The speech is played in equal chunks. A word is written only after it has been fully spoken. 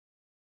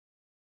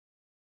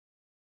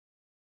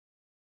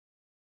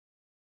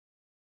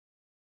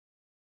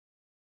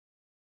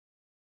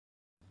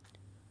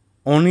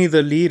Only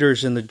the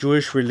leaders in the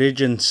Jewish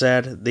religion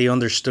said they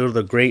understood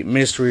the great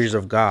mysteries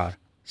of God.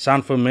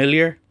 Sound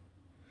familiar?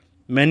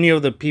 Many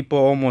of the people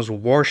almost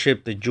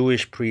worshiped the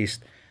Jewish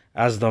priest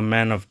as the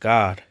man of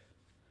God.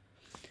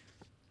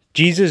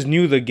 Jesus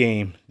knew the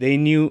game.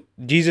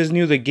 Jesus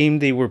knew the game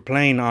they were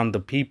playing on the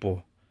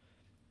people.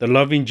 The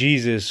loving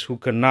Jesus, who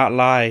could not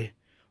lie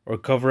or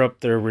cover up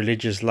their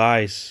religious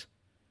lies,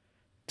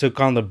 took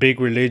on the big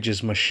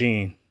religious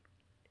machine.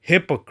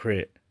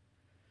 Hypocrite.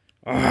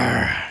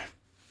 Arrgh.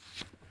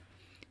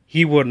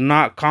 He would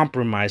not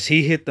compromise.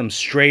 He hit them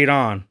straight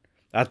on,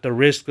 at the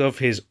risk of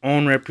his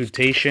own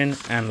reputation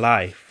and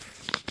life.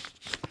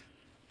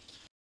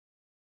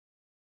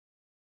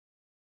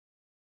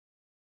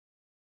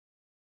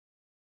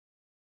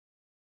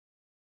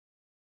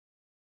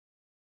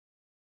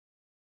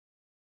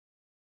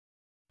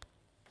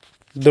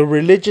 The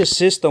religious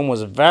system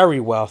was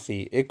very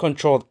wealthy. It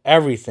controlled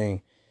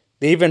everything.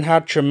 They even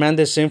had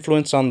tremendous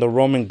influence on the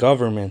Roman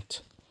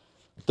government.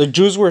 The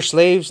Jews were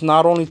slaves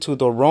not only to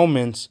the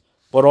Romans,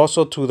 but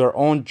also to their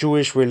own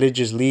Jewish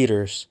religious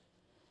leaders.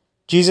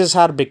 Jesus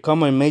had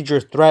become a major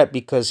threat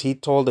because he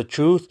told the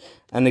truth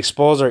and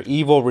exposed their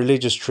evil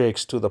religious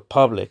tricks to the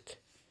public.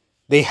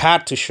 They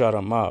had to shut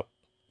him up.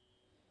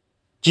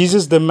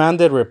 Jesus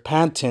demanded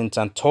repentance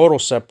and total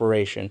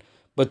separation,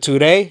 but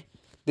today,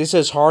 this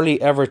is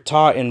hardly ever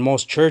taught in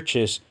most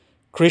churches,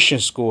 Christian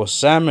schools,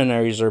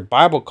 seminaries, or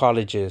Bible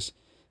colleges.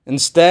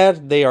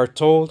 Instead, they are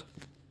told,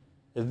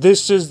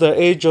 "This is the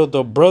age of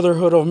the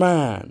brotherhood of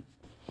man.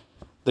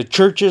 The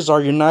churches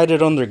are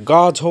united under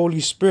God's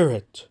Holy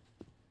Spirit.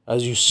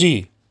 As you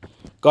see,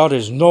 God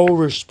is no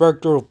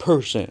respecter of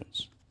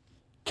persons.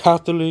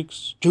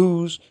 Catholics,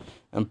 Jews,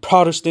 and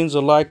Protestants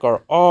alike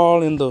are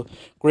all in the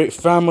great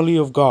family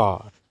of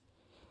God.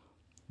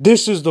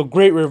 This is the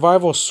great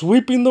revival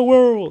sweeping the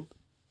world."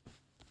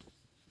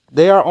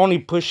 They are only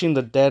pushing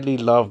the deadly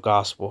love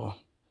gospel,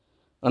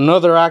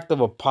 another act of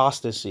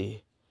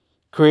apostasy,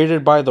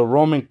 created by the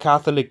Roman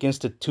Catholic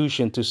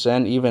institution to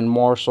send even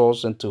more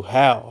souls into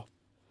hell.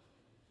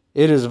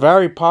 It is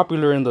very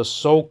popular in the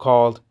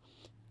so-called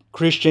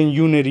Christian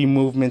unity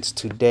movements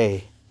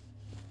today.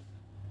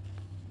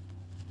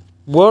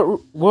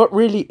 What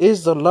really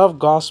is the love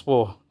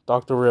gospel,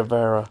 Dr.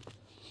 Rivera?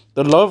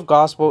 The love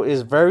gospel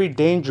is very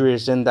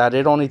dangerous in that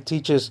it only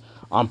teaches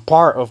on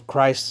part of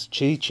Christ's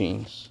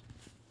teachings.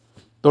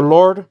 The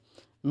Lord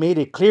made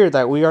it clear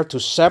that we are to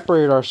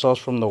separate ourselves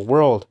from the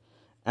world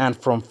and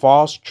from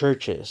false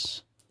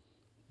churches.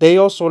 They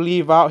also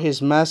leave out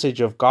his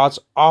message of God's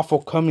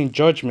awful coming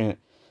judgment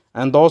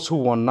and those who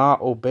will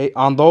not obey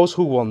on those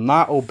who will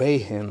not obey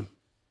him.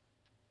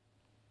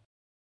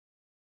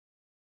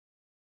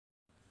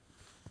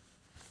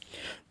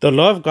 The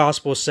love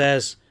gospel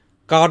says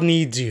God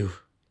needs you.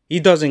 He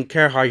doesn't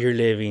care how you're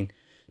living.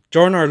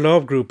 Join our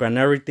love group and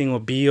everything will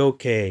be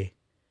okay.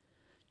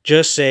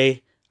 Just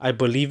say, "I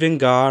believe in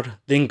God,"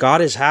 then God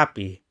is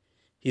happy.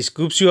 He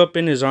scoops you up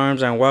in his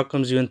arms and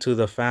welcomes you into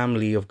the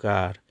family of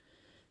God.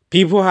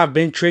 People have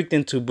been tricked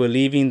into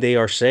believing they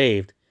are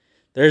saved.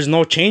 There is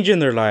no change in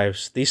their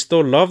lives. They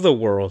still love the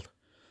world.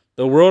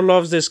 The world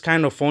loves this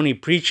kind of phony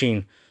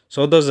preaching.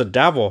 So does the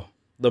devil.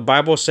 The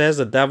Bible says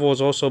the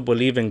devils also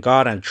believe in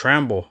God and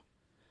tremble.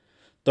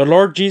 The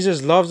Lord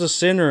Jesus loves the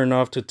sinner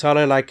enough to tell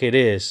it like it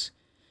is.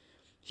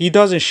 He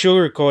doesn't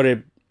sugarcoat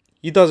it.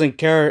 He doesn't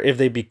care if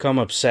they become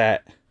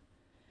upset.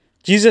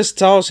 Jesus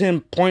tells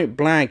him point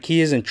blank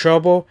he is in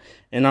trouble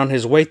and on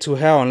his way to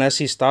hell unless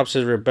he stops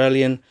his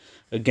rebellion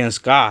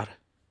against God.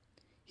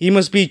 He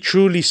must be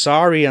truly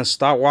sorry and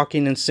stop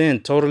walking in sin,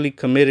 totally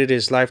committed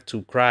his life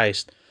to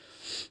Christ,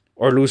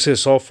 or lose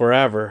his soul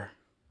forever.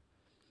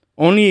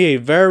 Only a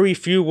very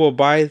few will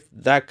buy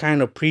that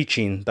kind of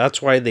preaching.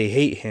 That's why they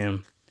hate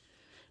him.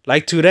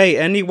 Like today,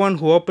 anyone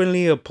who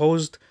openly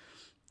opposed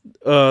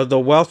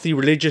the wealthy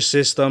religious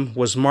system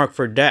was marked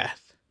for death.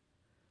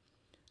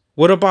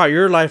 What about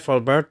your life,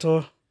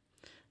 Alberto?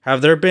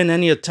 Have there been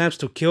any attempts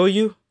to kill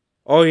you?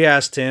 Oh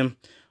yes, Tim.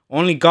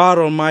 Only God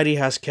Almighty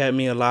has kept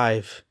me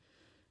alive.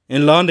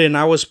 In London,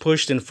 I was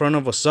pushed in front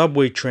of a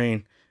subway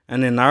train,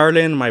 and in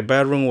Ireland, my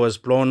bedroom was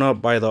blown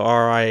up by the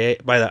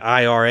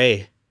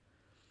IRA.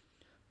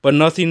 But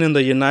nothing in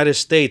the United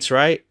States,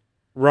 right?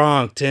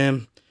 Wrong,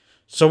 Tim.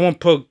 Someone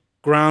put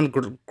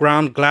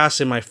ground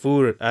glass in my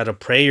food at a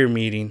prayer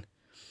meeting.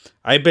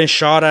 I've been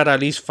shot at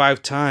least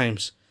 5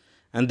 times.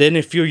 And then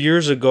a few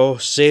years ago,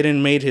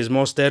 Satan made his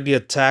most deadly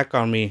attack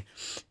on me.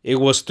 It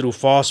was through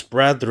false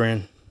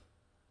brethren.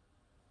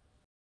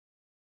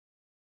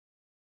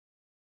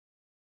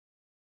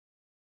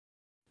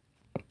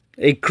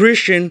 A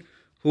Christian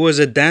who was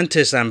a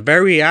dentist and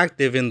very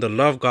active in the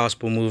love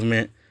gospel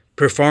movement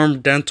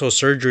performed dental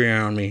surgery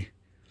on me.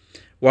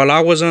 While I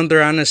was under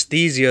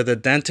anesthesia, the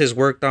dentist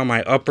worked on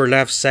my upper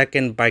left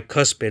second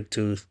bicuspid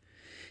tooth.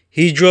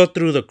 He drilled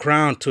through the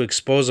crown to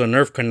expose a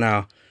nerve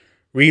canal,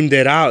 reamed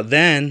it out,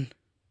 then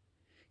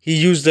he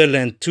used the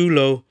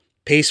lentulo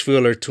paste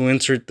filler to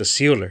insert the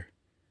sealer.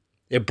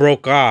 It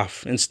broke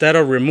off. Instead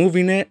of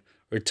removing it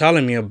or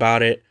telling me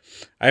about it,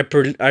 I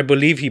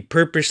believe he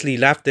purposely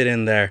left it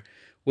in there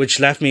which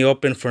left me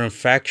open for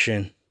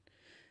infection.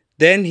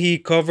 Then he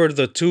covered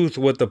the tooth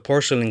with the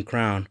porcelain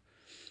crown,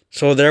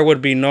 so there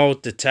would be no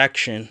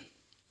detection.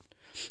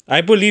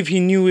 I believe he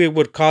knew it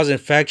would cause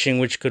infection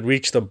which could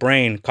reach the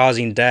brain,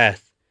 causing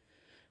death.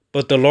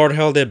 But the Lord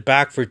held it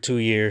back for 2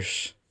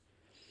 years.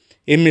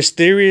 A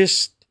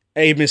mysterious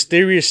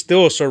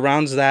still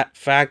surrounds that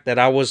fact that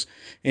I was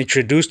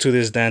introduced to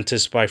this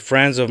dentist by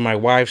friends of my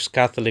wife's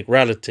Catholic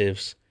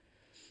relatives,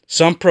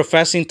 some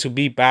professing to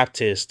be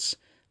Baptists.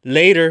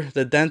 Later,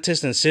 the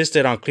dentist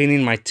insisted on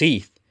cleaning my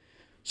teeth,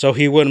 so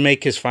he would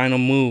make his final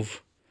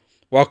move.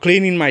 While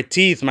cleaning my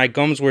teeth, my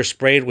gums were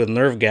sprayed with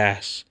nerve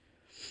gas.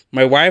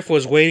 My wife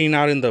was waiting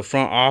out in the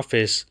front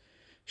office.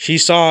 She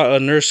saw a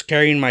nurse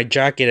carrying my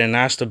jacket and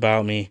asked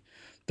about me.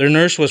 The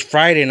nurse was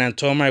frightened and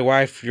told my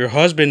wife, "Your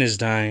husband is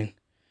dying."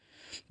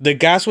 The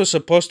gas was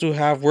supposed to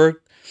have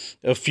worked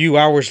a few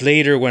hours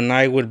later when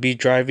I would be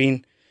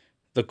driving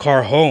the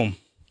car home.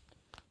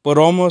 But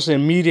almost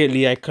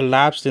immediately I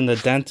collapsed in the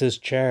dentist's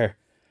chair.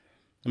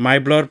 My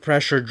blood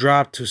pressure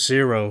dropped to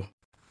 0.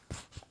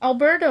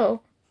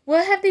 Alberto,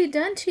 what have they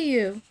done to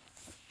you?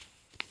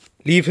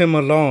 Leave him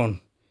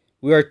alone.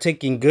 We are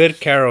taking good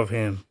care of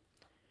him.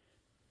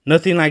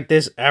 Nothing like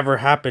this ever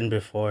happened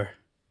before.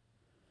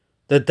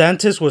 The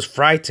dentist was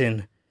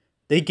frightened.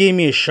 They gave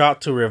me a shot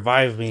to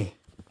revive me.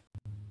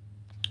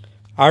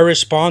 I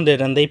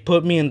responded and they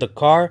put me in the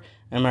car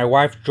and my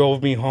wife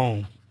drove me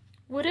home.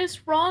 What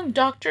is wrong,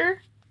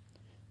 doctor?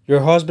 Your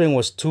husband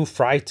was too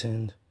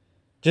frightened.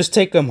 Just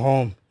take him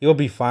home. He'll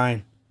be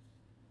fine.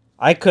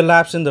 I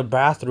collapsed in the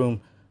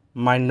bathroom.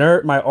 My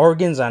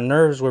organs and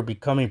nerves were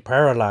becoming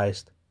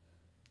paralyzed.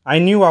 I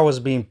knew I was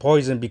being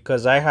poisoned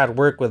because I had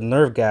worked with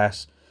nerve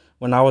gas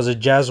when I was a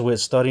Jesuit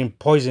studying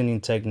poisoning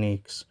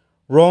techniques.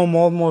 Rome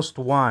almost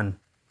won.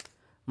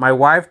 My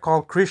wife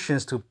called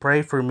Christians to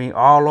pray for me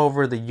all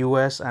over the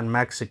US and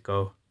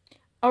Mexico.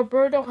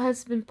 Alberto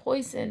has been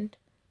poisoned.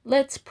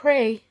 Let's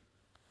pray.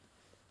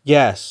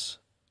 Yes,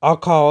 I'll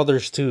call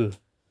others too.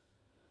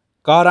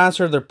 God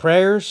answered their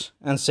prayers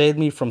and saved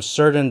me from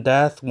certain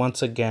death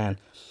once again.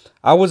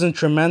 I was in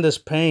tremendous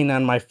pain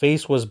and my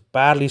face was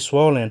badly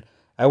swollen.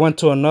 I went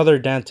to another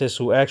dentist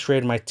who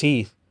x-rayed my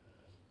teeth.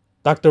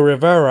 "Dr.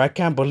 Rivera, I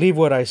can't believe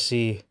what I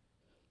see.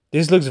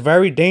 This looks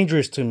very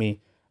dangerous to me.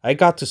 I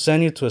got to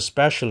send you to a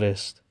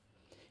specialist."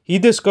 He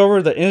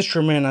discovered the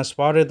instrument and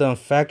spotted the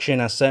infection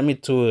and sent me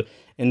to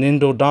an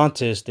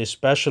endodontist, a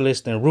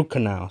specialist in root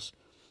canals.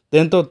 The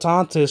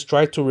endodontist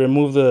tried to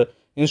remove the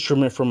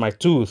instrument from my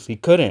tooth. He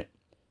couldn't.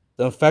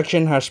 The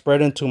infection had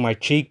spread into my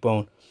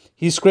cheekbone.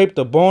 He scraped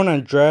the bone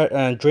and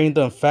drained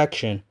the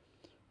infection.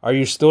 "Are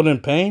you still in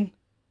pain?"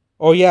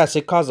 "Oh yes,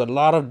 it caused a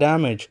lot of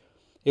damage.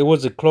 It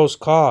was a close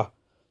call.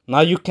 Now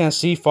you can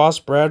see false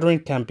brethren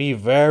can be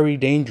very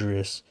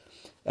dangerous.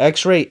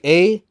 X-ray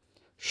A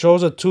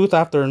shows a tooth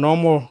after a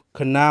normal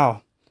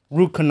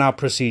root canal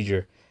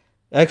procedure.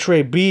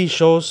 X-ray B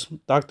shows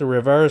Dr.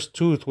 Rivera's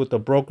tooth with a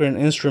broken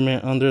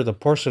instrument under the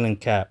porcelain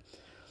cap.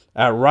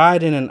 At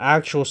right in an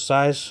actual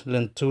size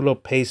lentula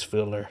paste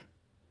filler."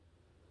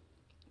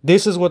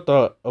 This is what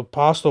the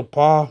Apostle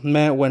Paul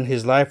meant when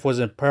his life was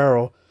in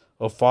peril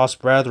of false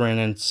brethren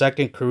in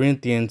 2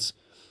 Corinthians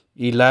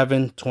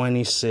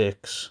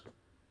 11:26.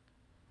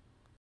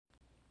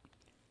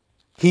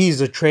 He's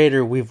the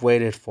traitor we've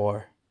waited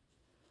for.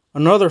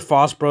 Another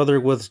false brother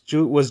was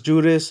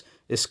Judas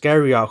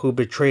Iscariot, who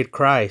betrayed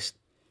Christ.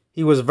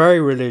 He was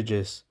very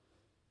religious.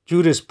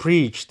 Judas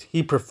preached,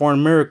 he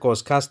performed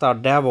miracles, cast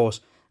out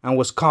devils, and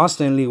was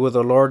constantly with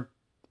the Lord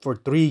for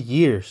 3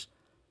 years.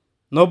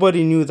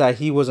 Nobody knew that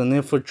he was an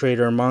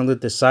infiltrator among the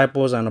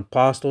disciples and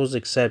apostles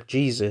except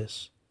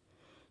Jesus.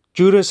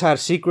 Judas had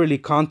secretly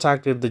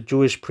contacted the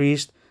Jewish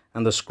priests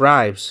and the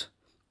scribes.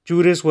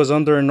 Judas was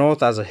under an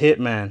oath as a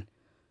hitman.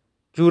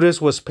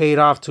 Judas was paid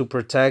off to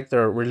protect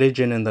their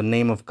religion in the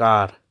name of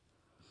God.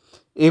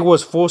 It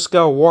was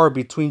full-scale war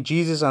between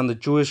Jesus and the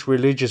Jewish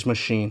religious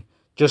machine,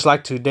 just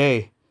like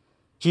today.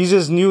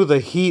 Jesus knew the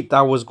heat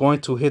that was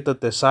going to hit the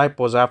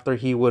disciples after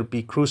he would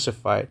be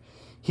crucified.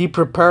 He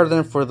prepared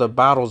them for the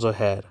battles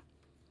ahead.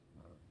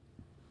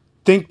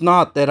 "Think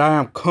not that I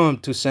am come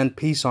to send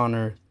peace on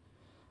earth.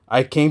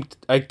 I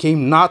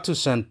came not to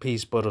send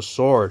peace, but a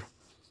sword.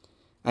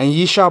 And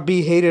ye shall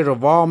be hated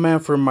of all men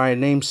for my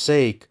name's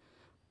sake,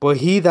 but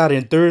he that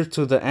endureth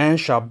to the end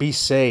shall be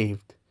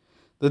saved.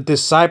 The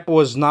disciple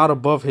is not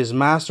above his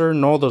master,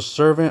 nor the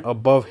servant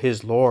above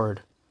his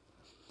Lord."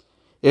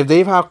 If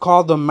they have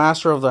called the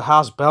master of the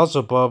house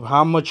Beelzebub,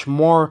 how much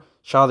more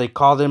shall they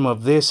call them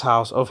of this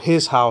house, of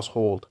his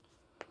household?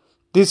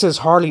 This is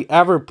hardly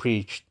ever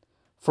preached.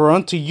 For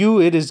unto you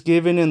it is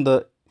given in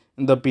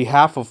the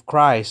behalf of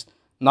Christ,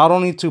 not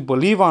only to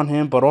believe on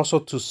him, but also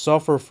to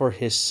suffer for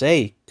his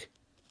sake.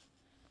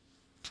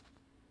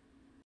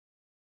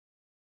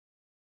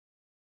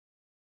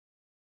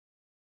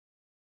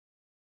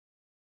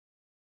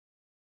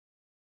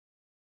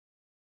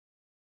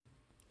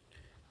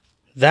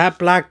 That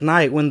black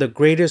night when the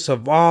greatest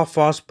of all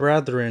false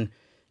brethren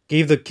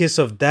gave the kiss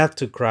of death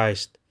to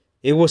Christ,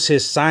 It was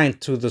his sign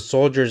to the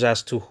soldiers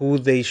as to who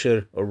they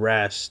should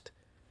arrest.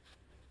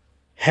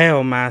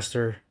 Hail,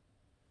 master.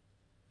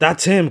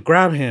 That's him.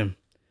 Grab him.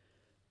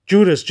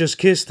 Judas just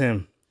kissed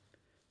him.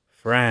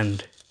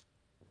 Friend.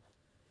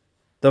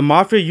 The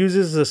mafia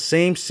uses the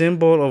same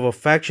symbol of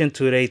affection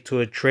today to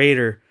a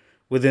traitor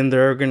within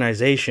their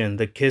organization,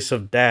 the kiss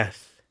of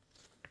death.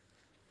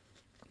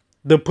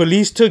 The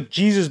police took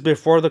Jesus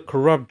before the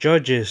corrupt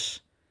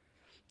judges.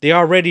 They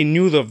already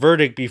knew the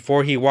verdict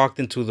before he walked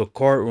into the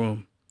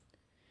courtroom.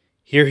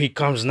 Here he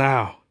comes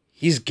now.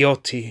 He's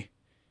guilty.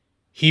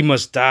 He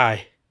must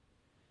die.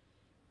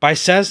 By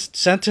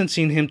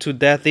sentencing him to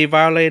death, they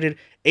violated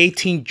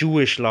 18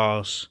 Jewish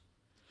laws.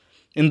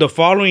 In the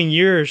following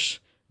years,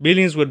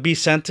 millions would be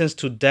sentenced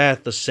to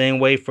death the same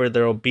way for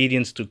their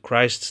obedience to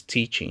Christ's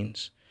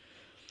teachings.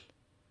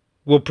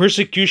 Will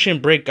persecution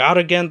break out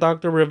again,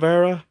 Dr.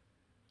 Rivera?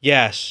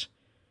 Yes.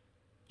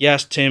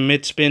 Yes, Tim,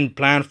 it's been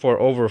planned for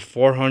over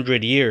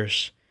 400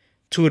 years.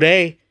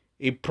 Today,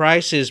 a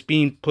price is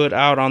being put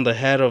out on the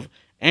head of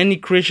any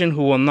Christian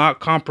who will not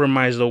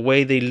compromise the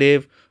way they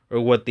live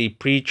or what they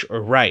preach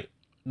or write.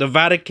 The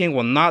Vatican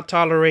will not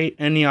tolerate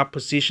any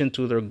opposition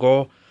to their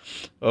goal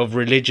of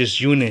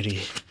religious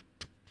unity.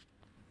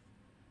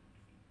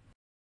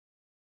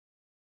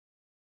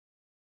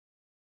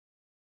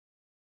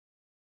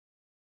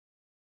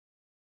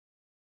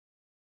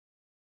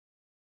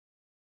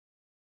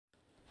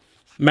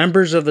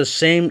 Members of the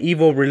same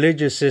evil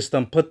religious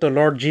system put the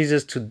Lord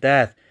Jesus to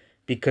death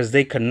because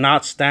they could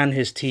not stand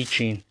his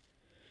teaching.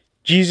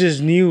 Jesus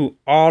knew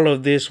all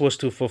of this was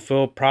to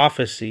fulfill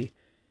prophecy,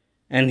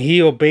 and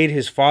he obeyed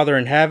his Father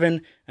in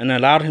heaven and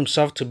allowed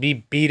himself to be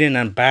beaten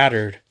and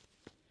battered.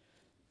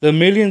 The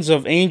millions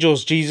of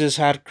angels Jesus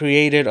had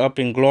created up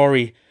in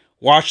glory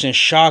watched in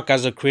shock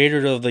as the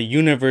creator of the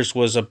universe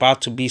was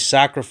about to be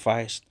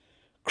sacrificed.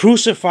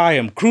 Crucify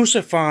him!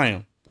 Crucify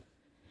him!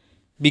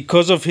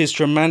 Because of his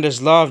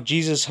tremendous love,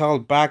 Jesus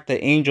held back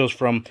the angels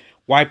from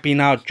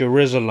wiping out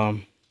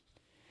Jerusalem.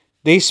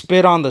 They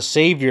spit on the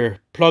Savior,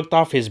 plucked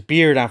off his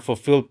beard, and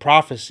fulfilled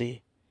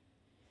prophecy.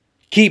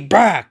 Keep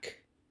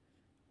back!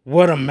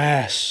 What a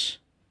mess.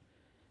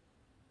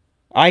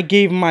 I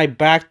gave my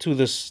back to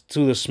the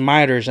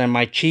smiters and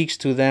my cheeks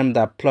to them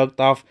that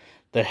plucked off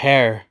the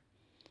hair.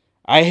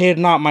 I hid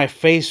not my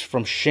face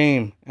from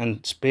shame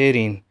and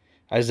spitting.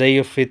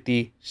 Isaiah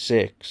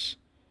 56.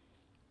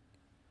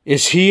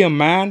 Is he a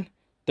man?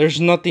 There's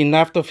nothing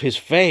left of his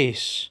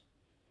face.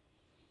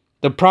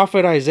 The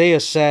prophet Isaiah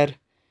said,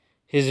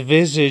 his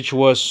visage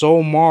was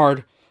so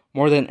marred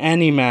more than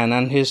any man,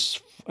 and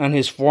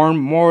his form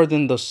more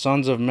than the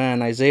sons of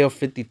men. Isaiah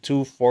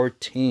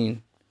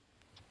 52:14.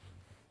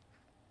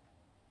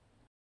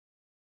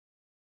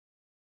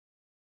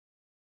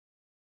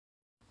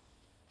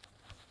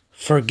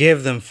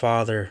 Forgive them,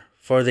 Father,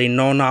 for they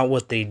know not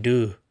what they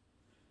do.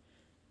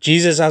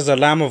 Jesus, as the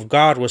Lamb of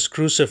God, was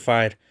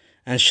crucified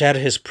and shed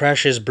his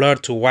precious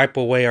blood to wipe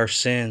away our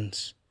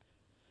sins.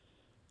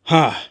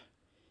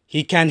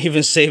 He can't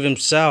even save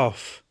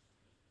himself.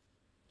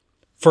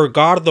 For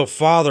God the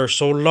Father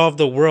so loved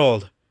the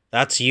world,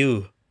 that's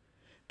you,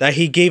 that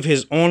he gave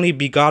his only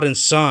begotten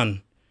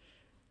Son,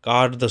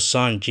 God the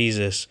Son,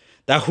 Jesus,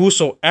 that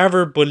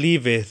whosoever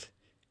believeth,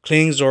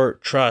 clings or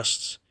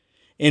trusts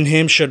in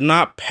him should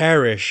not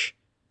perish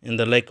in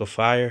the lake of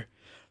fire,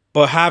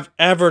 but have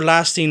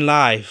everlasting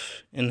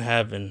life in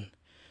heaven.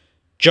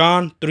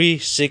 John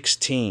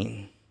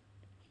 3:16.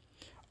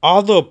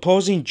 All the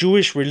opposing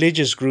Jewish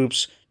religious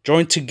groups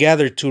joined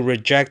together to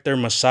reject their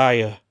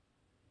Messiah,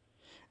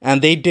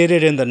 and they did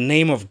it in the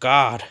name of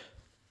God.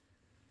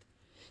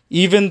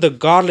 Even the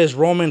godless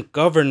Roman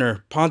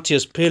governor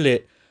Pontius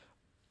Pilate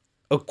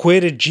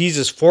acquitted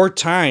Jesus 4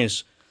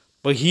 times,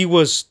 but he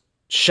was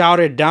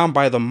shouted down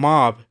by the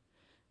mob,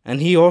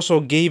 and he also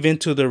gave in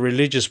to the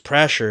religious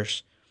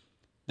pressures.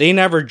 They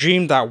never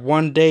dreamed that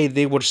one day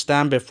they would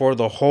stand before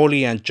the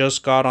holy and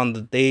just God on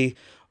the day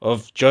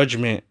of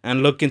judgment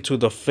and look into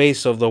the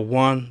face of the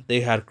one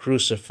they had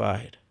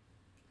crucified.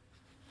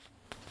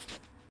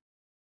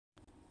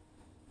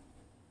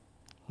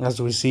 As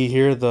we see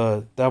here,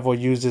 the devil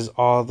uses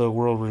all the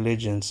world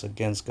religions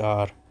against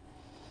God.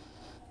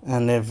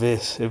 And if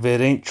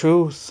it ain't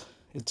truth,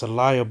 it's a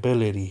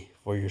liability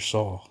for your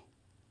soul.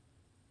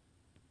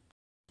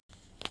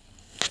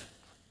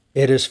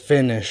 It is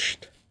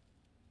finished.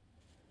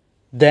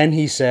 Then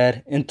he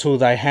said, into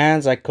thy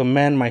hands I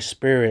commend my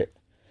spirit.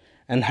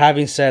 And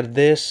having said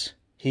this,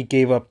 he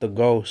gave up the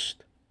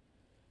ghost.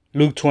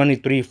 Luke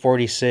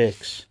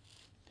 23:46.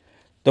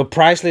 The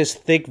priceless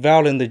thick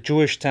veil in the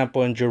Jewish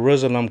temple in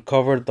Jerusalem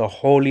covered the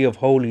Holy of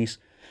Holies,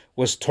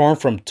 was torn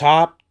from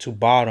top to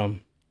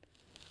bottom.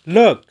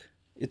 Look,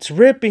 it's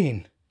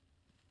ripping.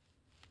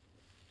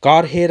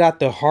 God hit at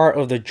the heart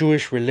of the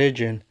Jewish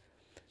religion.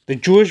 The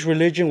Jewish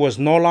religion was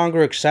no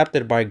longer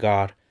accepted by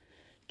God.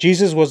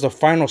 Jesus was the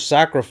final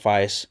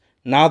sacrifice.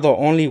 Now the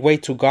only way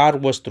to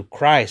God was through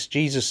Christ.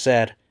 Jesus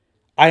said,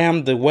 I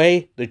am the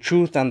way, the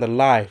truth, and the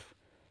life.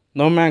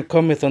 No man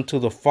cometh unto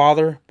the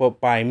Father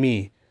but by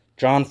me.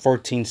 John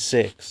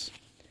 14:6.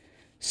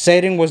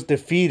 Satan was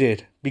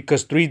defeated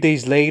because 3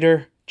 days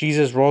later,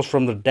 Jesus rose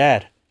from the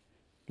dead.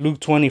 Luke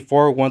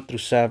 24, 1 through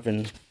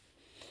 7.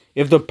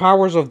 If the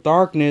powers of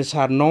darkness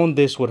had known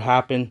this would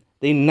happen,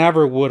 they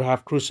never would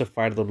have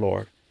crucified the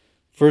Lord.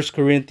 1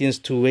 Corinthians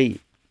 2,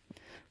 8.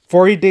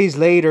 40 days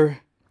later,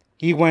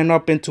 he went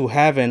up into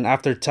heaven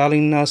after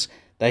telling us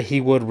that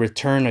he would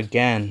return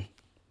again.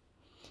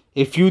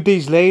 A few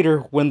days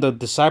later, when the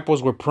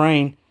disciples were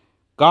praying,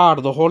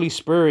 God, the Holy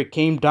Spirit,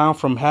 came down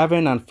from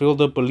heaven and filled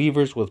the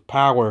believers with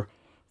power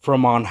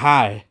from on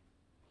high.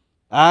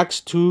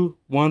 Acts 2,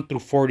 1 through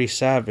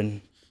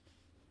 47.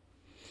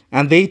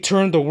 And they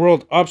turned the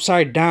world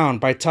upside down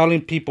by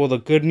telling people the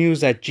good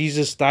news that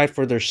Jesus died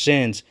for their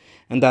sins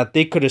and that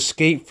they could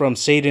escape from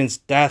Satan's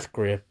death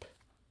grip.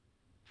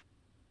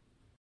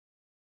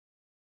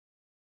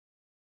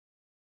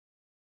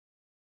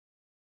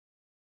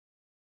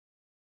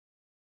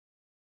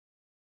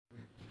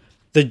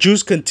 The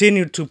Jews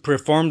continued to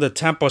perform the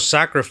temple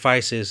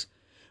sacrifices,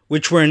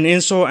 which were an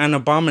insult and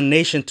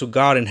abomination to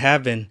God in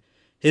heaven.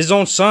 His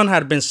own son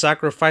had been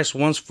sacrificed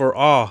once for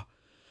all,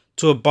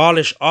 to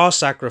abolish all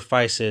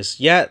sacrifices,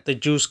 yet the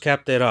Jews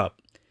kept it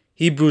up.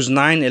 Hebrews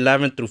 9,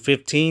 11 through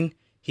 15,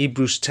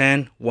 Hebrews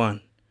 10,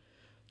 1.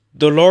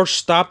 The Lord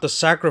stopped the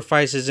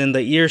sacrifices in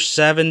the year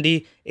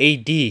 70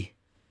 AD.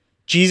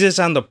 Jesus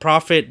and the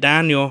prophet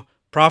Daniel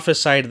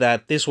prophesied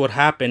that this would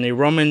happen. A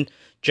Roman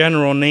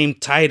general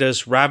named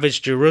Titus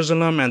ravaged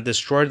Jerusalem and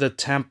destroyed the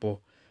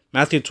temple.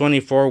 Matthew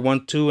 24,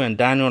 1, 2 and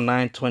Daniel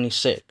 9,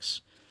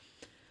 26.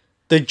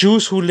 The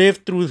Jews who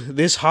lived through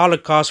this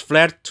Holocaust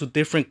fled to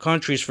different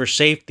countries for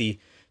safety.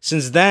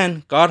 Since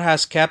then, God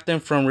has kept them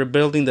from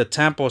rebuilding the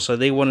temple so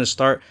they wouldn't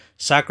start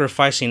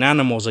sacrificing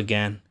animals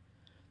again.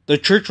 The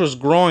church was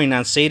growing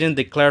and Satan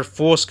declared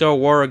full-scale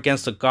war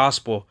against the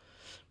gospel.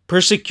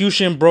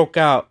 Persecution broke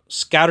out,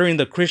 scattering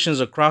the Christians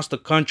across the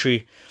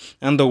country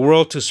and the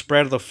world to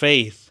spread the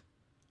faith.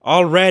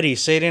 Already,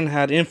 Satan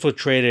had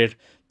infiltrated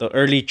the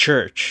early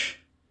church.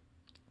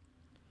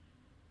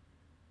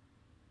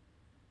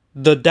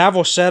 The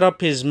devil set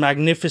up his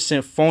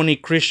magnificent phony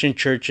Christian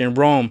church in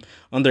Rome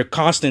under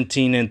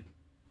Constantine in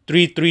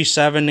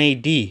 337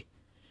 AD.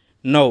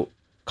 Note,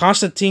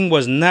 Constantine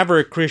was never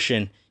a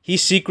Christian. He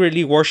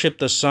secretly worshipped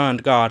the sun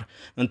god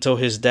until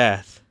his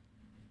death.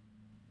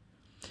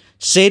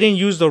 Satan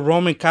used the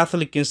Roman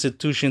Catholic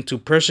institution to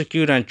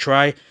persecute and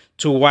try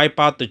to wipe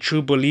out the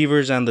true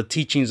believers and the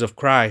teachings of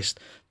Christ.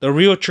 The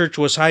real church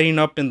was hiding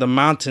up in the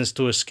mountains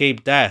to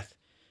escape death.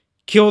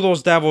 Kill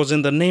those devils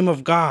in the name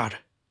of God.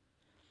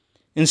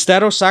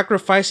 Instead of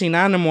sacrificing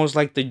animals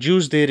like the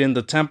Jews did in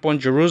the temple in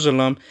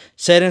Jerusalem,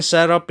 Satan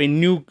set up a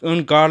new,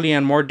 ungodly,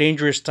 and more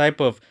dangerous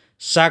type of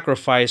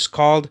sacrifice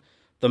called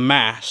the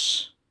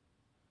Mass.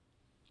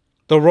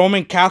 The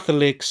Roman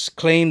Catholics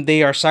claim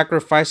they are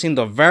sacrificing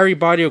the very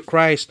body of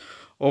Christ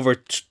over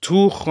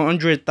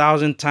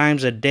 200,000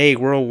 times a day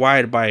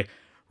worldwide by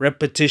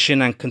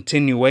repetition and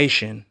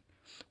continuation.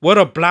 What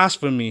a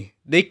blasphemy!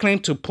 They claim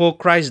to pull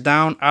Christ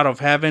down out of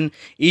heaven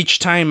each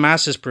time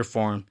Mass is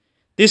performed.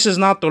 This is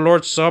not the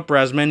Lord's Supper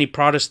as many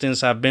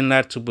Protestants have been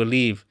led to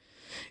believe.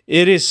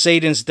 It is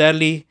Satan's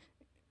deadly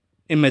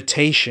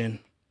imitation.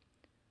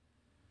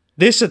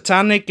 This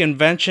satanic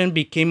invention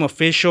became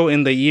official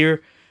in the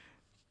year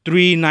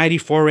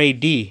 394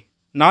 AD,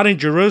 not in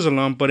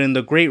Jerusalem, but in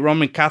the great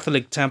Roman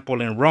Catholic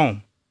temple in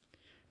Rome.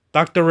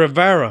 Dr.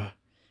 Rivera,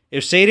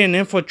 if Satan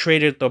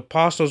infiltrated the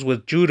apostles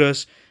with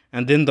Judas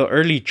and then the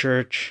early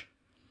church,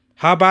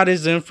 how bad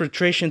is the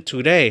infiltration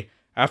today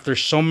after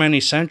so many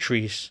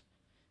centuries?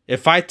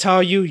 If I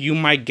tell you, you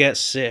might get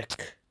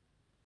sick.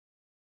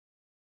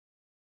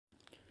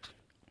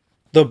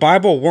 The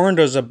Bible warned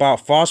us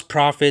about false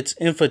prophets,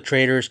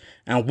 infiltrators,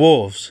 and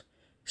wolves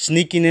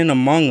sneaking in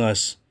among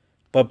us.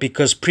 But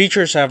because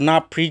preachers have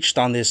not preached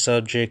on this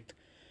subject,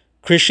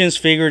 Christians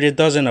figured it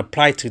doesn't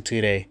apply to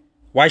today.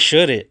 Why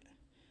should it?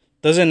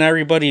 Doesn't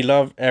everybody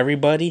love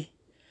everybody?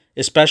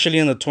 Especially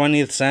in the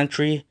 20th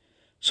century?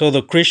 So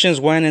the Christians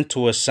went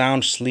into a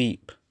sound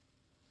sleep.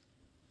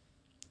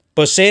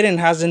 But Satan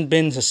hasn't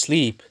been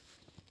asleep.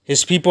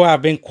 His people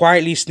have been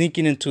quietly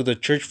sneaking into the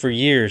church for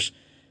years.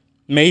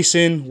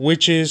 Mason,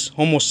 witches,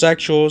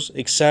 homosexuals,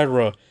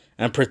 etc.,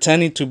 and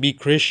pretending to be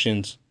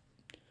Christians.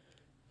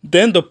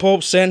 Then the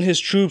Pope sent his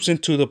troops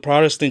into the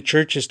Protestant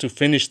churches to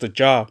finish the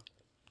job.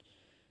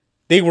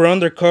 They were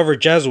undercover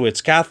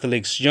Jesuits,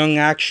 Catholics, Young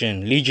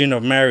Action, Legion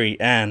of Mary,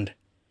 and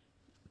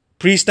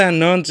priests and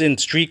nuns in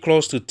street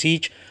clothes to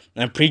teach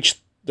and preach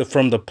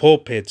from the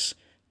pulpits,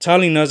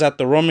 telling us that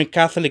the Roman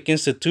Catholic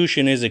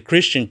institution is a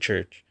Christian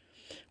church,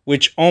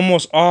 which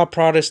almost all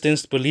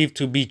Protestants believe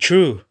to be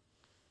true.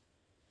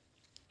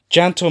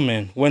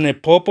 Gentlemen, when a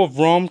Pope of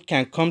Rome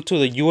can come to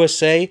the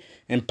USA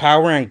in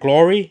power and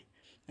glory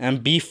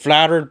and be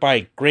flattered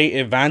by great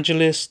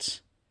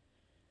evangelists,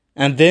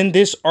 and then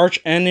this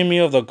arch enemy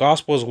of the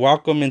gospel is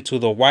welcomed into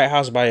the White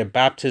House by a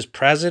Baptist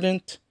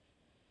president,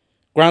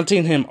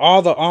 granting him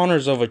all the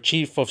honors of a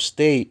chief of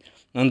state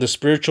and the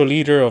spiritual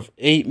leader of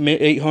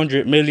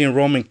 800 million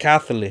Roman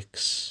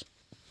Catholics.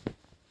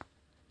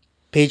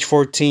 Page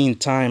 14,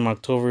 time,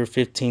 October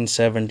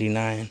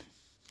 1579.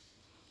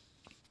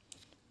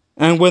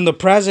 And when the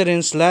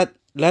president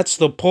lets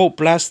the Pope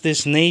bless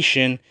this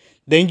nation,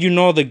 then you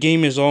know the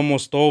game is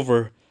almost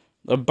over.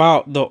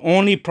 About the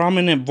only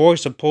prominent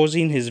voice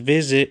opposing his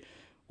visit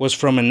was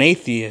from an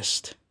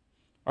atheist.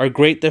 Our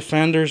great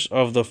defenders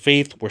of the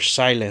faith were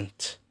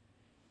silent.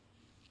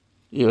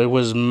 It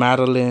was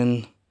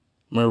Madeleine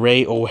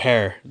Murray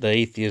O'Hare, the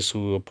atheist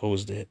who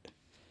opposed it.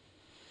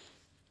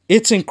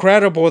 It's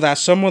incredible that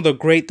some of the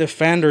great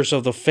defenders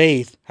of the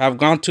faith have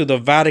gone to the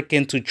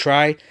Vatican to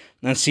try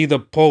and see the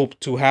Pope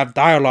to have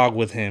dialogue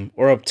with him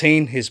or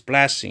obtain his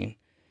blessing.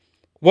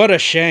 What a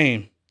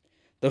shame.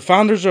 The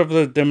founders of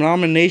the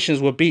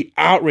denominations would be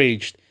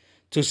outraged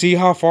to see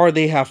how far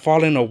they have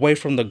fallen away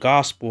from the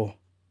gospel.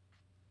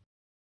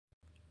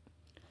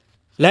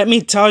 Let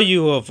me tell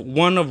you of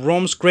one of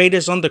Rome's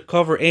greatest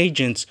undercover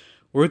agents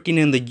working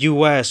in the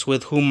U.S.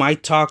 with whom I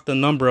talked a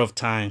number of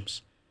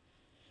times.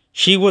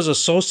 She was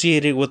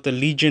associated with the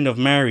Legion of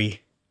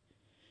Mary.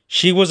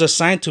 She was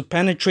assigned to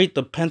penetrate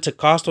the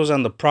Pentecostals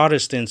and the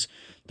Protestants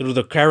through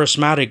the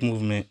charismatic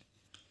movement.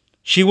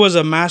 She was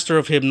a master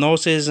of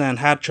hypnosis and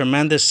had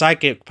tremendous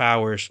psychic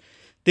powers.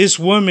 This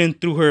woman,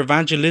 through her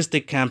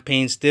evangelistic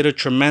campaigns, did a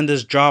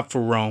tremendous job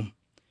for Rome.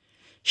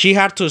 She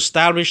had to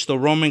establish the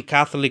Roman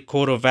Catholic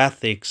code of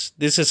ethics.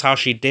 This is how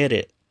she did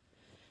it.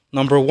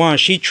 Number 1,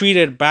 she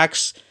treated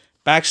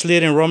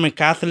backslidden Roman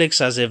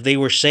Catholics as if they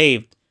were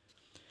saved.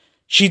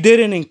 She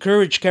didn't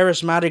encourage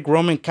charismatic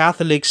Roman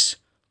Catholics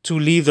to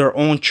leave their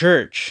own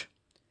church.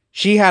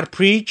 She had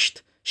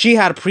priests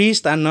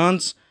and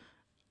nuns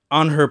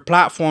on her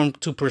platform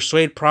to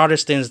persuade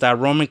Protestants that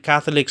Roman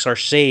Catholics are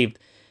saved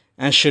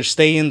and should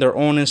stay in their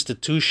own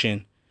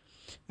institution.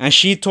 And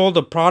she told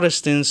the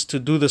Protestants to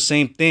do the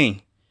same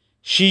thing.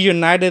 She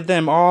united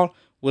them all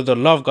with the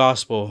love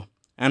gospel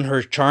and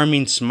her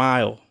charming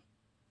smile.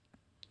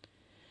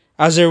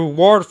 As a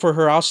reward for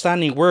her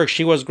outstanding work,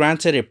 she was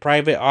granted a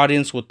private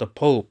audience with the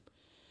Pope.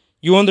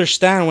 You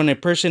understand, when a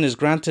person is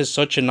granted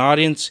such an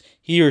audience,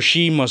 he or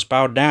she must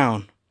bow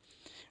down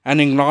and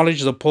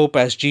acknowledge the Pope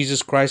as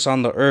Jesus Christ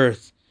on the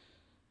earth.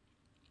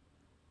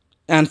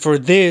 And for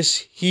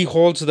this, he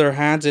holds their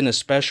hands in a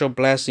special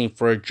blessing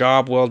for a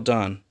job well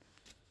done.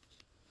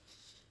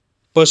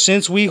 But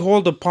since we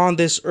hold upon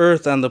this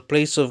earth and the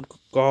place of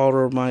God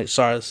Almighty,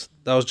 sorry,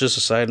 that was just a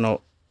side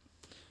note.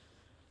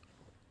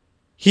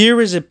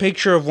 Here is a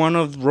picture of one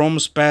of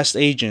Rome's best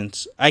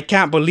agents. I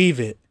can't believe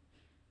it.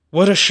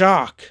 What a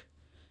shock.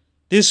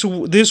 This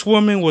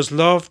woman was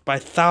loved by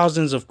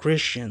thousands of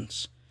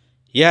Christians.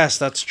 Yes,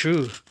 that's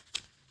true.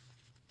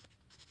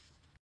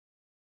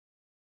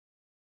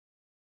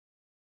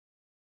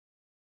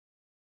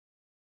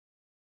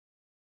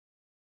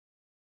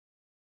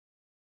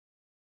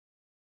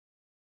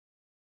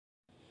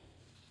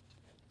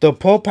 The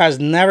Pope has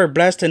never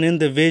blessed an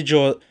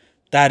individual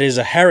that is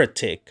a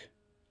heretic.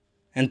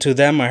 And to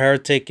them, a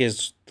heretic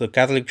is the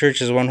Catholic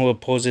Church is one who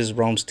opposes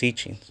Rome's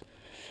teachings.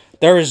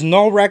 There is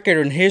no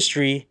record in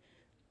history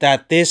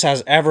that this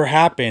has ever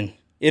happened.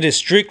 It is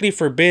strictly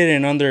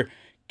forbidden under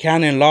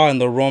canon law in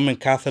the Roman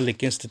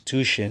Catholic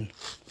institution.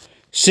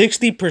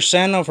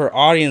 60% of her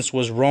audience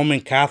was Roman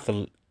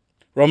Catholic.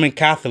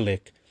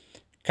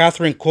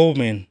 Catherine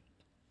Coleman.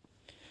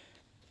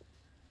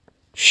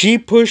 She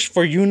pushed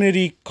for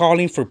unity,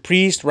 calling for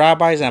priests,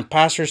 rabbis, and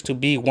pastors to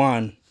be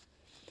one.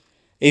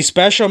 A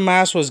special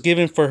mass was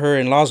given for her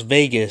in Las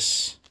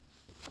Vegas.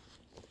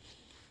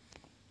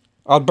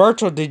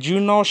 Alberto, did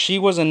you know she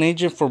was an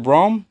agent for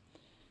Rome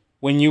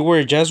when you were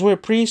a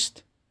Jesuit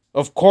priest?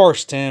 Of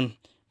course, Tim.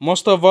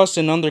 Most of us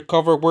in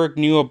undercover work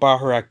knew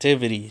about her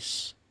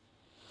activities.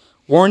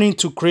 Warning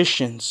to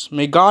Christians.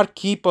 May God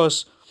keep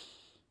us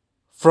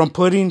from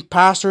putting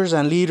pastors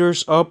and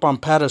leaders up on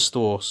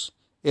pedestals.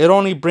 It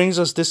only brings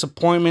us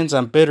disappointments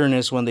and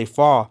bitterness when they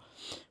fall.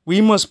 We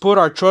must put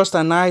our trust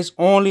and eyes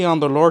only on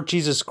the Lord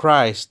Jesus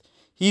Christ.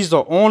 He's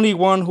the only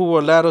one who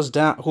will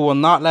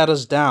not let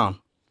us down.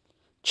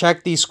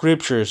 Check these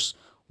scriptures.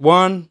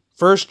 1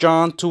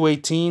 John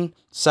 2:18,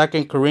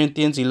 2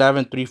 Corinthians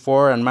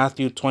 11:3-4, and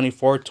Matthew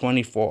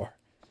 24:24.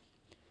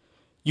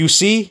 You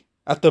see,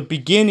 at the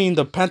beginning,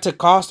 the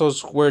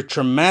Pentecostals were a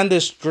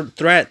tremendous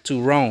threat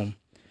to Rome.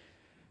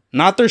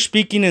 Not their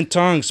speaking in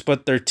tongues,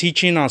 but their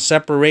teaching on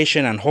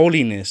separation and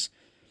holiness,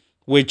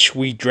 which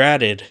we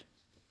dreaded.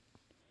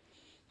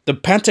 The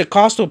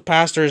Pentecostal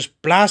pastors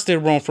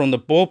blasted Rome from the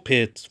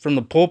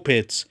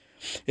pulpits,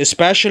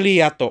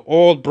 especially at the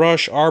Old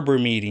Brush Arbor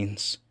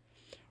meetings.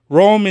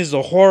 Rome is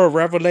the whore of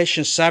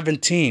Revelation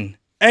 17.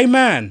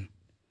 Amen.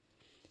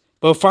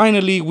 But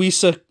finally, we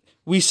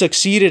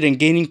succeeded in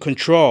gaining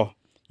control.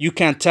 You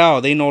can't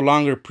tell, they no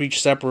longer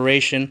preach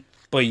separation,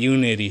 but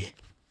unity.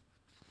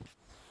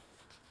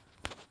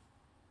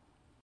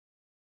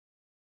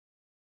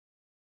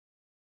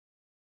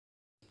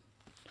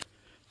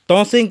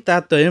 Don't think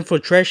that the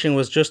infiltration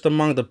was just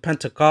among the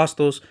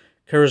Pentecostals,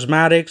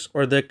 Charismatics,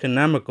 or the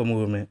ecumenical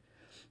movement.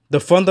 The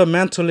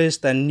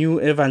fundamentalists and new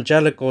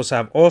evangelicals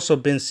have also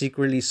been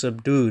secretly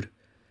subdued.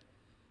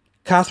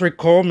 Catherine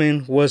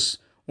Coleman was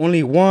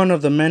only one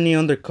of the many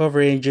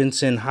undercover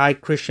agents in high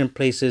Christian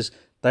places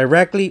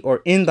directly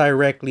or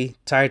indirectly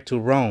tied to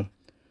Rome.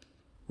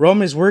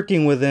 Rome is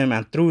working with them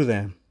and through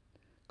them.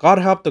 God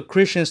help the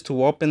Christians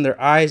to open their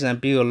eyes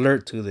and be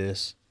alert to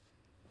this.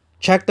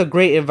 Check the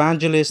great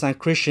evangelists and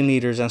Christian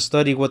leaders and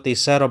study what they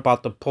said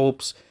about the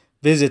Pope's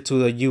visit to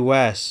the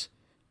U.S.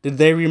 Did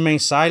they remain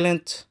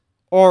silent,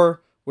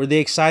 or were they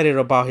excited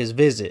about his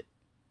visit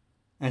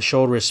and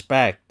showed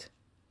respect?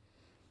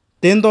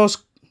 Then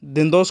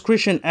those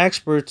Christian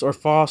experts or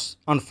false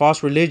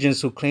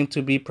religions who claim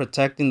to be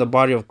protecting the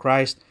body of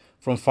Christ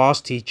from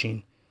false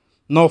teaching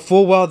know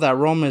full well that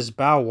Rome is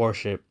Baal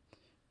worship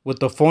with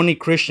the phony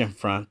Christian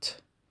front.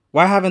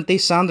 Why haven't they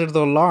sounded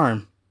the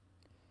alarm?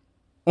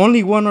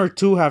 Only one or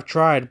two have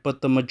tried,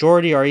 but the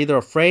majority are either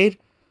afraid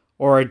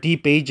or are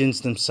deep agents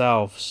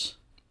themselves.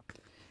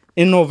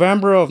 In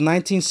November of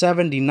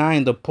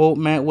 1979, the Pope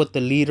met with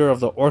the leader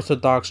of the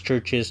Orthodox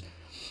churches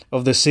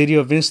of the city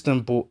of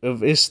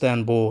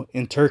Istanbul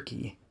in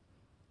Turkey.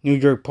 New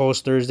York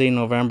Post, Thursday,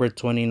 November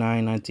 29,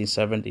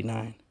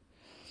 1979.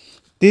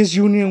 This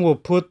union will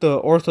put the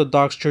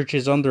Orthodox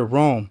churches under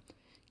Rome,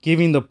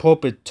 giving the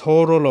Pope a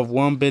total of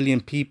 1 billion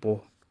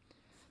people.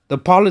 The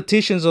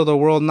politicians of the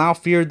world now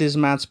fear this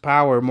man's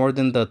power more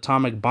than the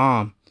atomic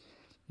bomb.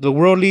 The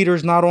world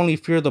leaders not only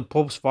fear the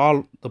Pope's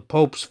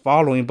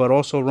following, but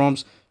also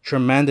Rome's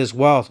tremendous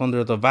wealth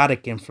under the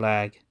Vatican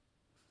flag.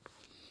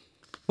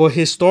 But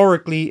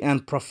historically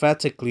and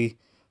prophetically,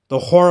 the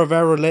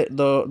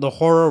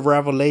horror of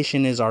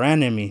Revelation is our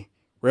enemy.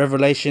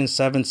 Revelation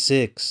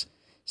 7:6.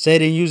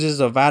 Satan uses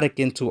the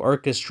Vatican to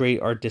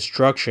orchestrate our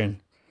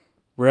destruction.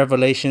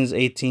 Revelations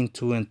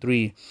 18:2 and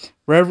 3.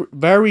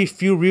 Very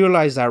few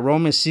realize that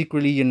Rome is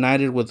secretly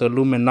united with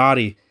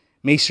Illuminati,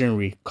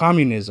 Masonry,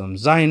 Communism,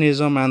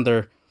 Zionism, and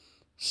their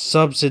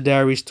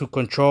subsidiaries to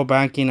control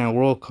banking and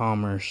world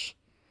commerce.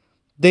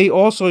 They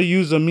also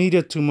use the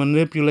media to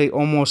manipulate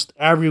almost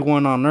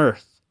everyone on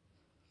earth.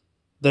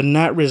 The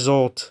net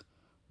result: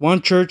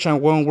 one church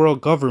and one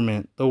world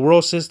government. The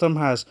world system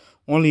has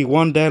only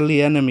one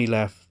deadly enemy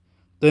left: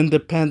 the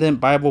independent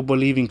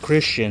Bible-believing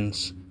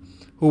Christians,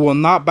 who will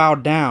not bow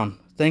down.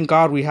 Thank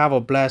God we have a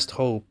blessed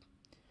hope.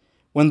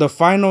 When the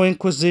final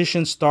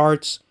Inquisition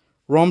starts,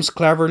 Rome's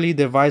cleverly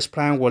devised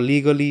plan will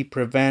legally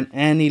prevent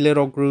any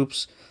little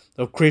groups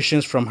of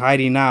Christians from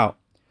hiding out.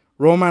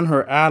 Rome and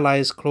her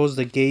allies closed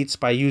the gates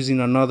by using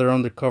another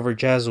undercover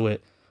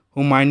Jesuit,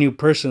 whom I knew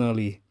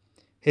personally.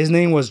 His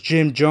name was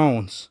Jim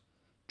Jones.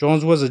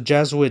 Jones was a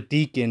Jesuit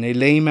deacon, a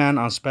layman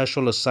on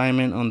special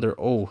assignment under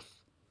oath.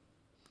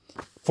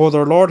 For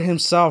the Lord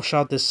himself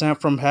shall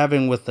descend from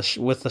heaven with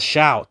a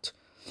shout,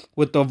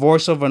 with the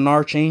voice of an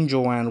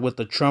archangel, and with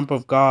the trump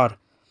of God.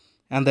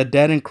 And the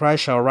dead in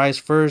Christ shall rise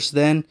first.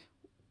 Then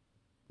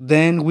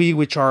we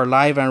which are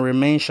alive and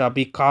remain shall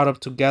be caught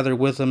up together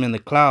with him in the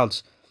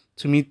clouds,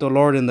 to meet the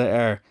Lord in the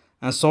air.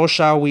 And so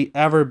shall we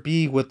ever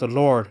be with the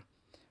Lord.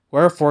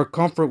 Wherefore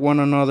comfort one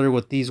another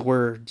with these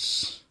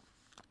words.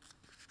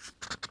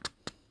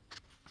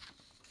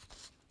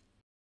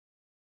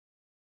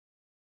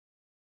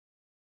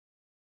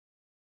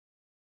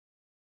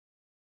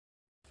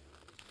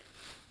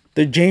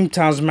 The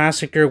Jamestown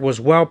massacre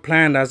was well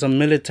planned as a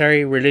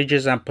military,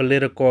 religious, and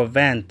political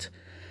event.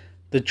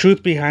 The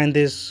truth behind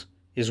this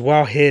is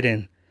well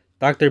hidden.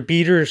 Dr.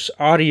 Beater's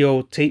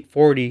audio tape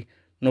 40,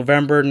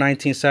 November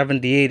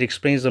 1978,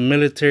 explains the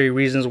military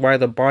reasons why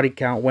the body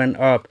count went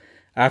up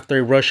after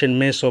a Russian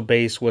missile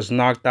base was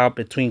knocked out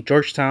between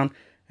Georgetown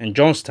and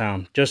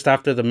Jonestown just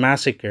after the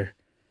massacre.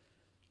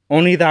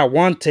 Only that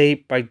one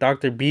tape by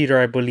Dr. Beater,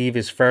 I believe,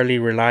 is fairly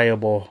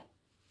reliable.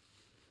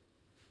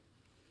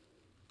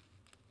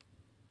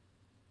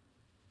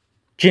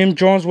 Jim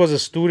Jones was a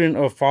student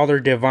of Father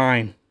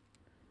Divine,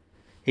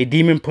 a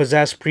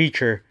demon-possessed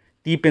preacher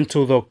deep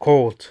into the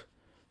occult.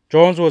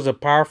 Jones was a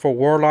powerful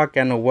warlock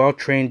and a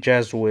well-trained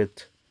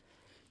Jesuit.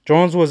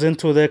 Jones was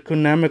into the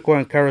ecumenical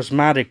and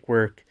charismatic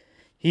work.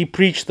 He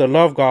preached the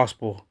love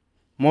gospel.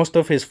 Most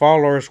of his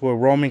followers were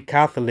Roman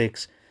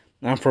Catholics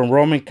and from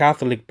Roman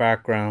Catholic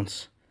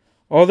backgrounds.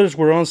 Others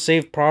were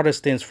unsaved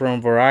Protestants from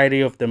a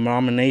variety of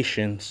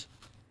denominations.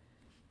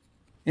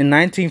 In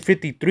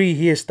 1953,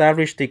 he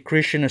established a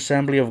Christian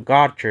Assembly of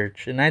God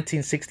Church. In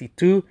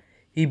 1962,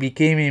 he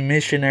became a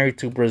missionary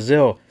to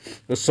Brazil,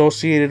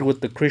 associated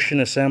with the Christian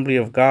Assembly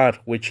of God,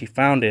 which he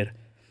founded.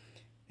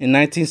 In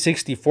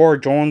 1964,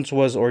 Jones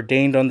was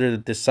ordained under the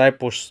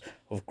Disciples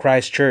of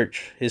Christ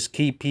Church. His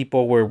key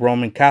people were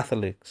Roman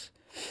Catholics.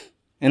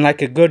 And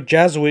like a good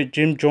Jesuit,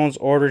 Jim Jones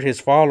ordered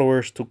his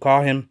followers to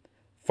call him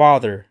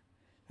Father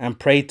and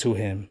pray to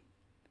him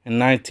in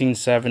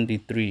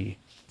 1973.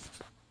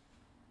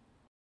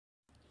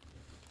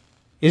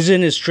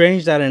 Isn't it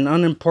strange that an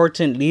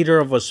unimportant leader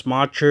of a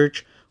small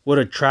church would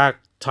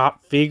attract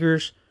top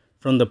figures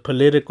from the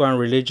political and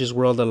religious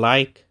world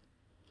alike?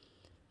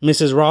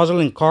 Mrs.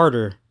 Rosalind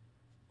Carter,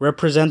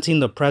 representing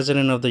the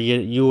President of the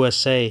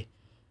USA.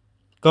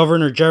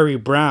 Governor Jerry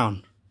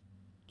Brown,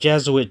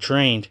 Jesuit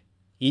trained.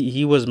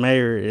 He was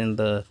mayor in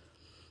the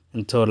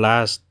until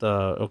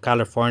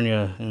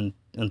California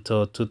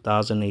until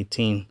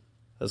 2018.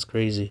 That's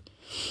crazy.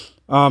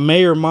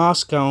 Mayor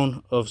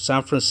Moscone of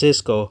San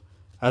Francisco,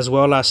 as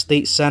well as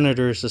state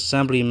senators,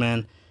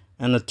 assemblymen,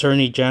 and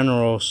attorney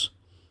generals.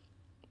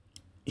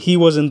 He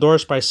was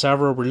endorsed by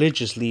several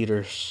religious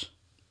leaders.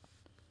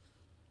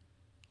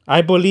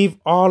 I believe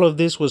all of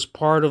this was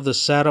part of the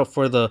setup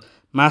for the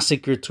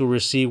massacre to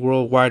receive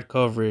worldwide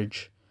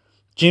coverage.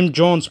 Jim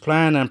Jones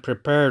planned and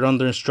prepared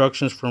under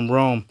instructions from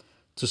Rome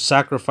to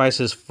sacrifice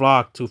his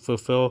flock to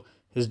fulfill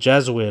his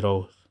Jesuit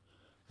oath.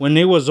 When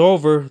it was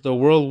over, the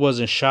world was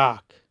in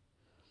shock.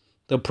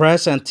 The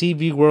press and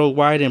TV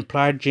worldwide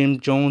implied Jim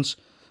Jones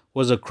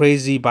was a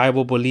crazy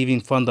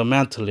Bible-believing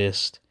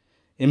fundamentalist.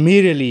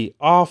 Immediately,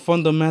 all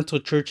fundamental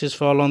churches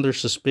fell under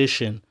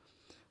suspicion.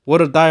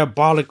 What a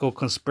diabolical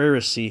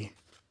conspiracy.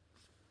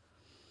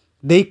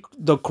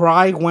 The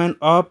cry went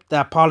up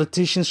that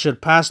politicians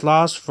should pass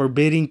laws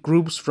forbidding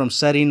groups from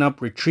setting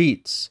up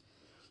retreats.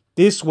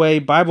 This way,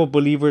 Bible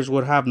believers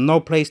would have no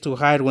place to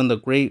hide when the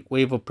great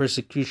wave of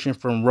persecution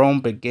from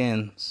Rome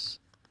begins.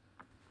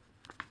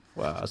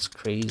 Wow, that's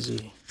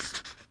crazy.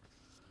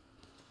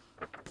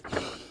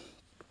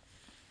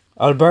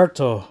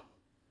 Alberto,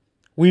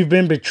 we've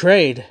been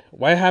betrayed.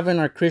 Why haven't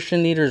our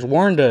Christian leaders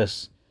warned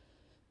us?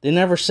 They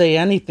never say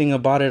anything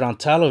about it on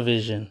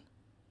television.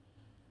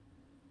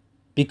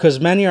 Because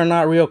many are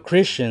not real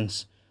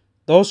Christians.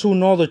 Those who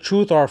know the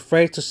truth are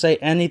afraid to say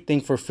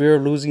anything for fear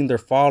of losing their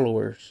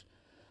followers.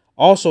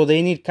 Also,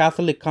 they need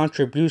Catholic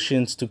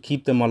contributions to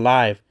keep them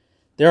alive.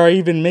 They are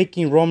even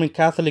making Roman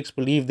Catholics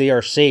believe they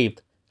are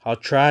saved. How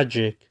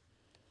tragic.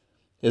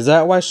 Is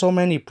that why so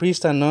many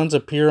priests and nuns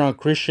appear on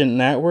Christian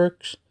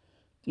network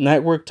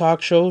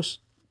talk shows?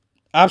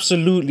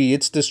 Absolutely,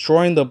 it's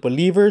destroying the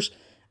believers,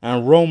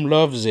 and Rome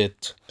loves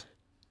it.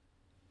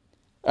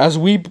 As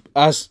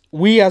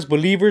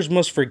believers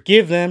must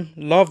forgive them,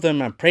 love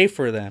them, and pray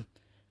for them.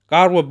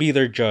 God will be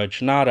their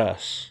judge, not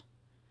us.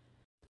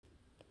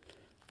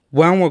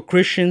 When will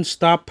Christians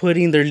stop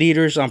putting their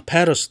leaders on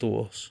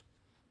pedestals?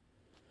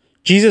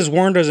 Jesus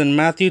warned us in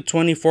Matthew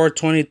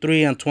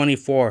 24:23 and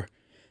 24.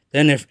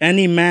 Then if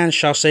any man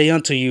shall say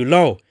unto you,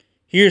 Lo,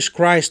 here's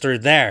Christ, or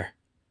there,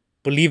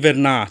 believe it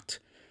not.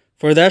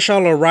 For there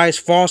shall arise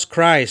false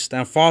Christs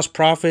and false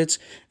prophets,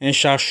 and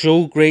shall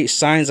show great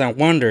signs and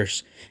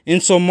wonders,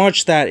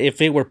 insomuch that if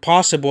it were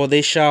possible,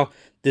 they shall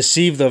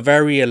deceive the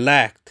very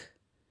elect.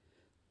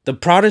 The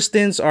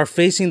Protestants are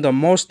facing the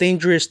most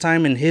dangerous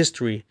time in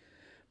history,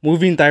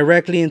 moving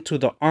directly into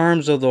the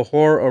arms of the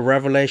horror of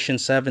Revelation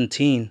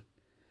 17.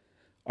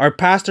 Our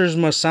pastors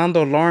must sound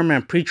the alarm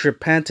and preach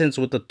repentance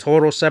with a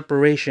total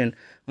separation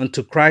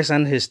unto Christ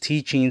and his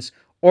teachings,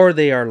 or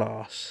they are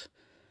lost.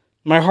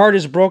 My heart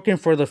is broken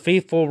for the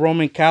faithful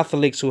Roman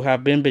Catholics who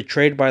have been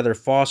betrayed by their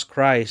false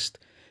Christ,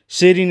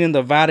 sitting in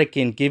the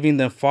Vatican giving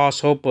them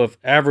false hope of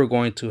ever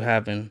going to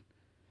heaven.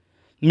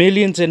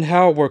 Millions in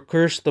hell will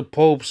curse the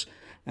popes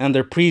and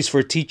their priests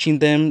for teaching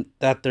them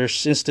that their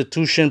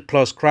institution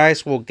plus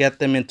Christ will get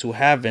them into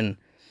heaven.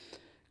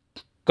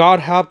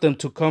 God help them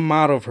to come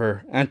out of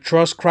her and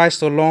trust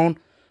Christ alone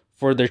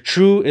for their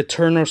true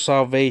eternal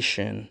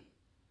salvation.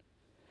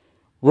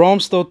 Rome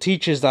still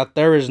teaches that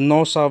there is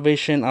no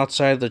salvation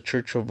outside the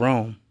Church of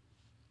Rome.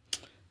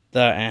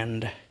 The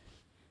end.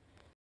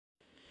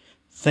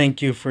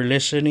 Thank you for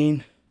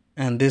listening,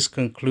 and this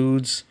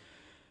concludes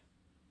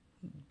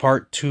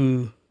part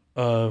 2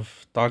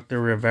 of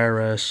Dr.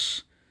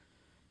 Rivera's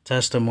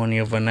testimony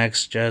of an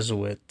ex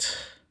Jesuit.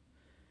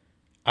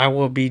 I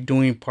will be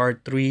doing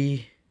part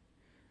 3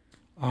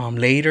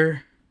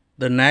 later.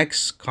 The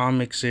next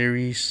comic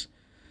series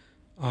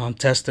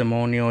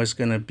testimonial is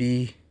going to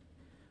be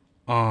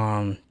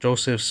on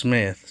Joseph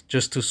Smith,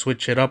 just to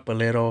switch it up a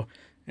little,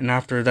 and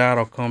after that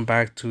I'll come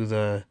back to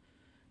the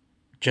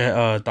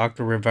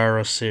Dr.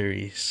 Rivera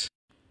series.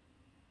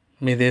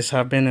 May this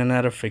have been an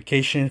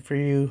edification for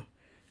you.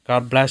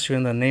 God bless you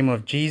in the name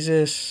of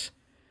Jesus.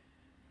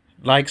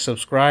 Like,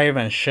 subscribe,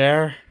 and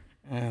share,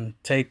 and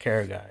take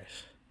care,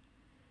 guys.